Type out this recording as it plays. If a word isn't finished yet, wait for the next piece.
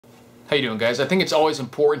How you doing, guys? I think it's always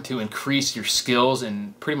important to increase your skills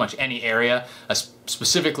in pretty much any area,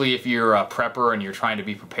 specifically if you're a prepper and you're trying to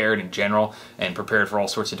be prepared in general and prepared for all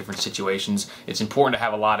sorts of different situations. It's important to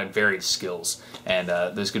have a lot of varied skills, and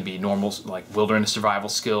those could be normal, like wilderness survival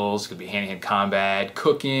skills, could be hand-to-hand combat,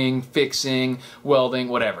 cooking, fixing, welding,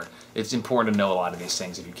 whatever. It's important to know a lot of these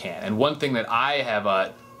things if you can. And one thing that I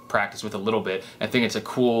have practice with a little bit. I think it's a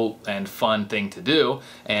cool and fun thing to do,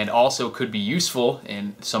 and also could be useful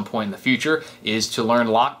in some point in the future, is to learn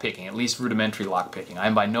lockpicking, at least rudimentary lockpicking.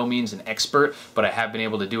 I'm by no means an expert, but I have been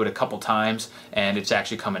able to do it a couple times, and it's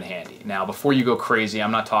actually come in handy. Now, before you go crazy,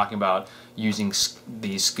 I'm not talking about using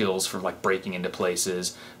these skills for like breaking into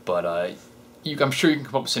places, but I'm sure you can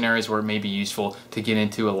come up with scenarios where it may be useful to get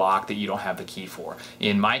into a lock that you don't have the key for.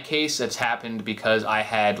 In my case, that's happened because I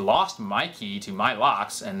had lost my key to my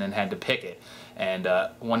locks and then had to pick it. And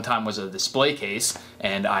one time was a display case,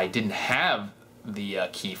 and I didn't have the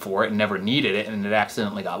key for it and never needed it, and it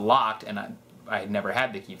accidentally got locked, and I had never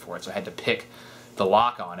had the key for it, so I had to pick the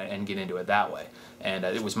lock on it and get into it that way. And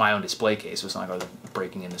it was my own display case, so it's not like I was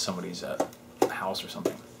breaking into somebody's house or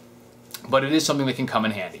something. But it is something that can come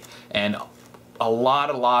in handy. And a lot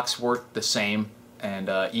of locks work the same, and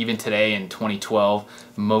even today in 2012,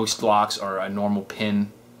 most locks are a normal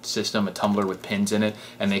pin system, a tumbler with pins in it,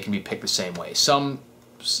 and they can be picked the same way. Some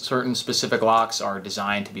certain specific locks are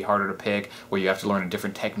designed to be harder to pick, where you have to learn a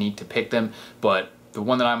different technique to pick them, but the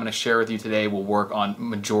one that I'm going to share with you today will work on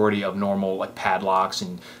majority of normal like padlocks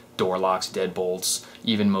and door locks, deadbolts,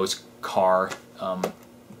 even most car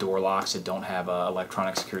door locks that don't have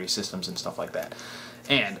electronic security systems and stuff like that.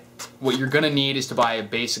 And what you're going to need is to buy a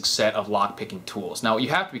basic set of lockpicking tools. Now, you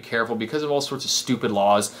have to be careful because of all sorts of stupid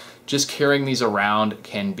laws. Just carrying these around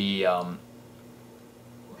can be a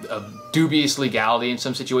dubious legality in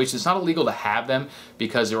some situations. It's not illegal to have them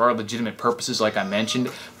because there are legitimate purposes, like I mentioned,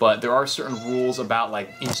 but there are certain rules about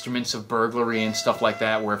like instruments of burglary and stuff like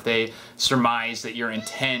that, where if they surmise that your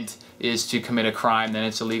intent is to commit a crime, then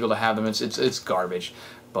it's illegal to have them. It's garbage.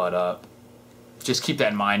 But just keep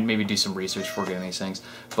that in mind. Maybe do some research before getting these things.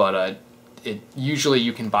 But usually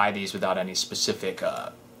you can buy these without any specific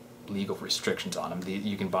legal restrictions on them.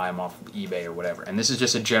 You can buy them off of eBay or whatever. And this is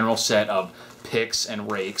just a general set of picks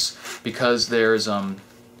and rakes, because there's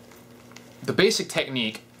the basic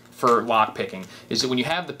technique for lock picking is that when you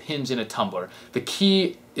have the pins in a tumbler, the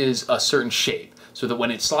key is a certain shape, so that when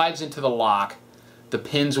it slides into the lock, the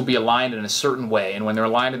pins will be aligned in a certain way, and when they're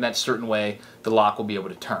aligned in that certain way, the lock will be able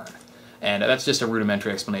to turn. And that's just a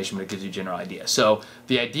rudimentary explanation, but it gives you a general idea. So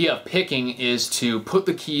the idea of picking is to put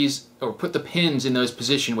the keys or put the pins in those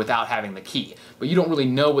positions without having the key. But you don't really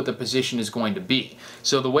know what the position is going to be.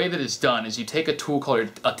 So the way that it's done is you take a tool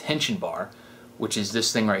called a tension bar, which is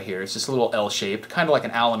this thing right here. It's just a little L-shaped, kind of like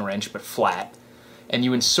an Allen wrench, but flat. And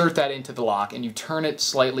you insert that into the lock and you turn it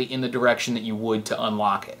slightly in the direction that you would to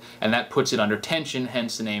unlock it. And that puts it under tension,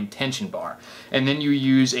 hence the name tension bar. And then you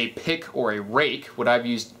use a pick or a rake. What I've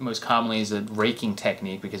used most commonly is a raking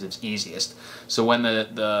technique because it's easiest. So when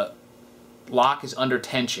the lock is under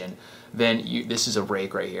tension, then this is a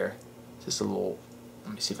rake right here. It's just a little,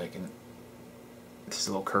 let me see if I can, this is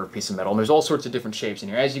a little curved piece of metal. And there's all sorts of different shapes in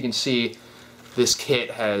here. As you can see, this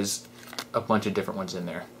kit has a bunch of different ones in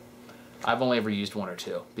there. I've only ever used one or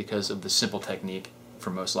two because of the simple technique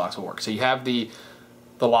for most locks will work. So you have the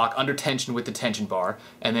lock under tension with the tension bar,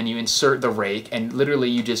 and then you insert the rake, and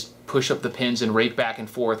literally you just push up the pins and rake back and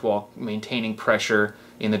forth while maintaining pressure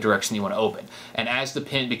in the direction you want to open. And as the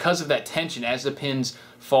pin, because of that tension, as the pins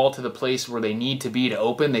fall to the place where they need to be to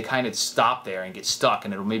open, they kind of stop there and get stuck,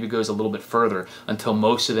 and it maybe goes a little bit further until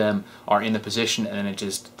most of them are in the position, and then it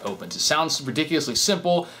just opens. It sounds ridiculously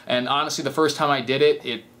simple, and honestly, the first time I did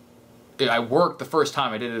it, I worked the first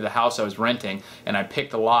time I did it at a house I was renting, and I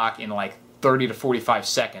picked the lock in like 30 to 45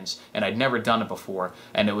 seconds, and I'd never done it before.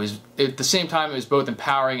 And it was, at the same time, it was both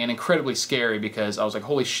empowering and incredibly scary because I was like,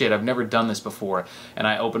 holy shit, I've never done this before. And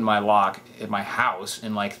I opened my lock at my house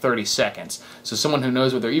in like 30 seconds. So someone who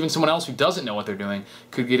knows what they're, even someone else who doesn't know what they're doing,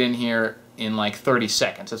 could get in here in like 30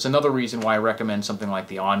 seconds. That's another reason why I recommend something like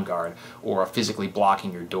the On Guard or physically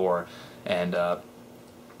blocking your door, and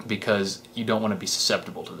because you don't want to be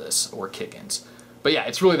susceptible to this or kick-ins. But yeah,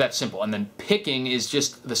 it's really that simple. And then picking is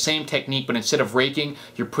just the same technique, but instead of raking,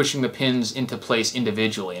 you're pushing the pins into place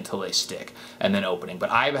individually until they stick, and then opening. But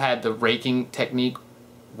I've had the raking technique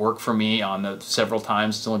work for me on the several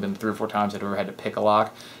times. It's only been 3 or 4 times I've ever had to pick a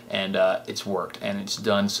lock, and it's worked. And it's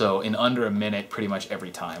done so in under a minute pretty much every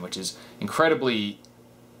time, which is incredibly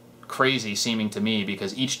crazy seeming to me,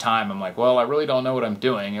 because each time I'm like, well, I really don't know what I'm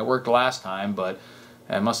doing. It worked last time, but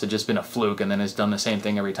It must have just been a fluke, and then it's done the same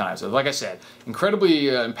thing every time. So like I said, incredibly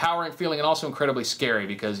empowering feeling, and also incredibly scary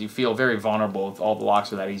because you feel very vulnerable if all the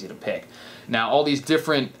locks are that easy to pick. Now all these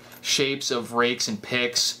different shapes of rakes and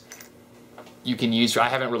picks you can use. I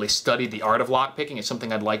haven't really studied the art of lock picking. It's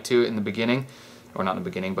something I'd like to in the beginning, or not in the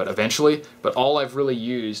beginning, but eventually. But all I've really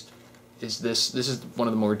used is this. This is one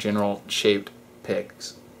of the more general shaped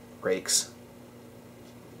picks, rakes.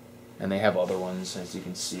 And they have other ones, as you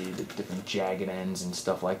can see, the different jagged ends and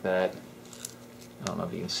stuff like that. I don't know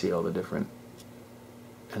if you can see all the different.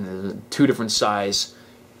 And there's 2 different size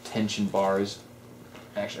tension bars.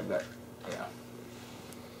 Actually, I've got, yeah.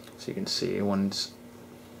 So you can see one's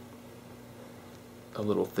a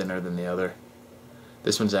little thinner than the other.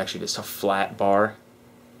 This one's actually just a flat bar,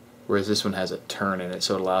 whereas this one has a turn in it,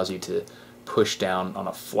 so it allows you to push down on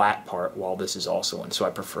a flat part while this is also in. So I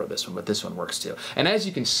prefer this one, but this one works too. And as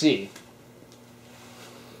you can see,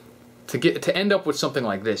 to end up with something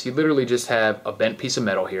like this, you literally just have a bent piece of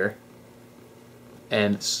metal here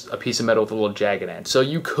and a piece of metal with a little jagged end. So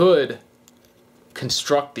you could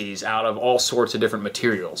construct these out of all sorts of different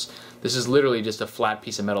materials. This is literally just a flat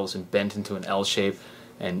piece of metal that's been bent into an L shape,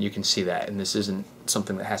 and you can see that. And this isn't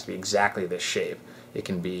something that has to be exactly this shape. It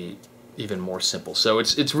can be even more simple. So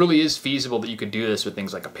it really is feasible that you could do this with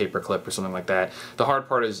things like a paper clip or something like that. The hard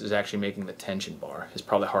part is actually making the tension bar. It's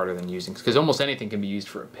probably harder than using, because almost anything can be used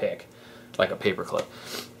for a pick, like a paper clip.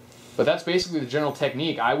 But that's basically the general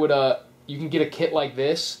technique. I would you can get a kit like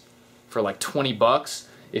this for like 20 bucks.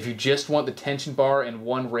 If you just want the tension bar and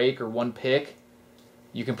 1 rake or 1 pick,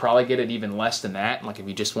 you can probably get it even less than that. Like if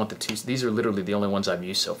you just want the 2, these are literally the only ones I've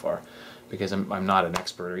used so far, because I'm not an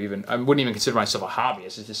expert, or even, I wouldn't even consider myself a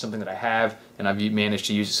hobbyist. It's just something that I have, and I've managed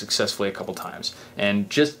to use it successfully a couple times. And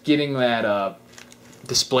just getting that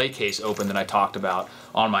display case open that I talked about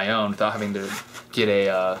on my own without having to get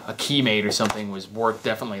a key made or something was worth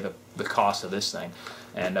definitely the cost of this thing.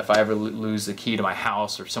 And if I ever lose the key to my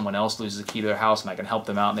house, or someone else loses the key to their house and I can help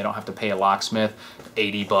them out and they don't have to pay a locksmith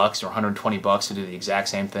 80 bucks or 120 bucks to do the exact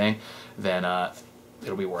same thing, then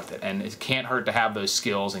it'll be worth it. And it can't hurt to have those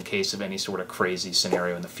skills in case of any sort of crazy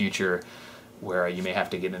scenario in the future where you may have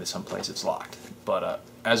to get into some place that's locked. But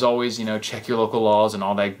as always, you know, check your local laws and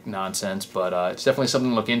all that nonsense, but it's definitely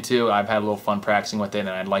something to look into. I've had a little fun practicing with it, and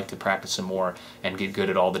I'd like to practice some more and get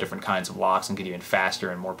good at all the different kinds of locks and get even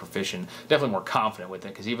faster and more proficient, definitely more confident with it,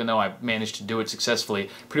 because even though I've managed to do it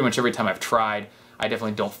successfully pretty much every time I've tried, I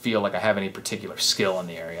definitely don't feel like I have any particular skill in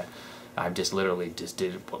the area. I've just literally just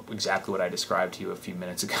did exactly what I described to you a few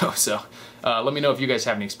minutes ago. So let me know if you guys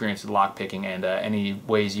have any experience with lock picking and any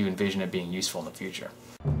ways you envision it being useful in the future.